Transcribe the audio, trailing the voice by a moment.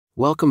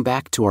Welcome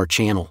back to our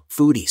channel,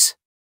 Foodies.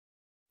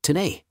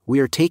 Today, we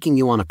are taking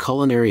you on a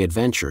culinary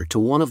adventure to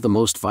one of the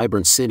most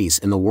vibrant cities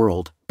in the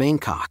world,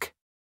 Bangkok.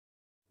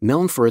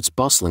 Known for its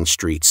bustling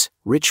streets,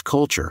 rich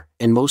culture,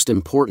 and most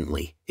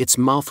importantly, its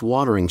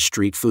mouth-watering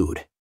street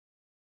food.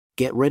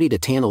 Get ready to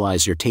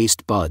tantalize your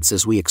taste buds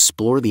as we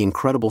explore the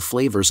incredible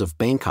flavors of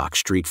Bangkok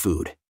street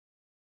food.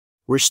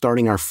 We're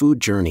starting our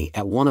food journey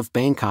at one of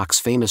Bangkok's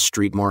famous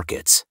street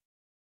markets.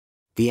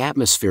 The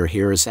atmosphere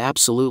here is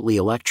absolutely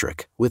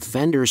electric, with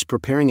vendors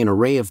preparing an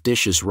array of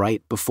dishes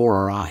right before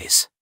our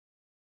eyes.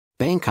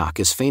 Bangkok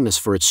is famous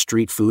for its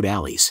street food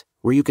alleys,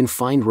 where you can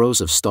find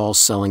rows of stalls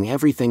selling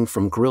everything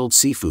from grilled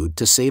seafood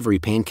to savory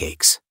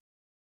pancakes.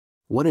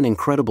 What an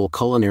incredible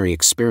culinary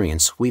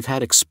experience we've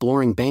had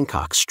exploring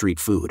Bangkok's street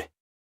food.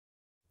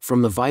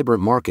 From the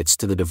vibrant markets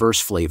to the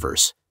diverse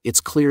flavors, it's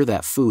clear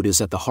that food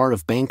is at the heart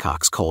of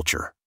Bangkok's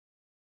culture.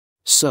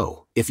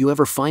 So, if you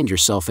ever find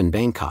yourself in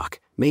Bangkok,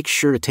 make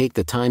sure to take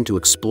the time to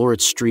explore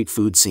its street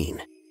food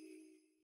scene.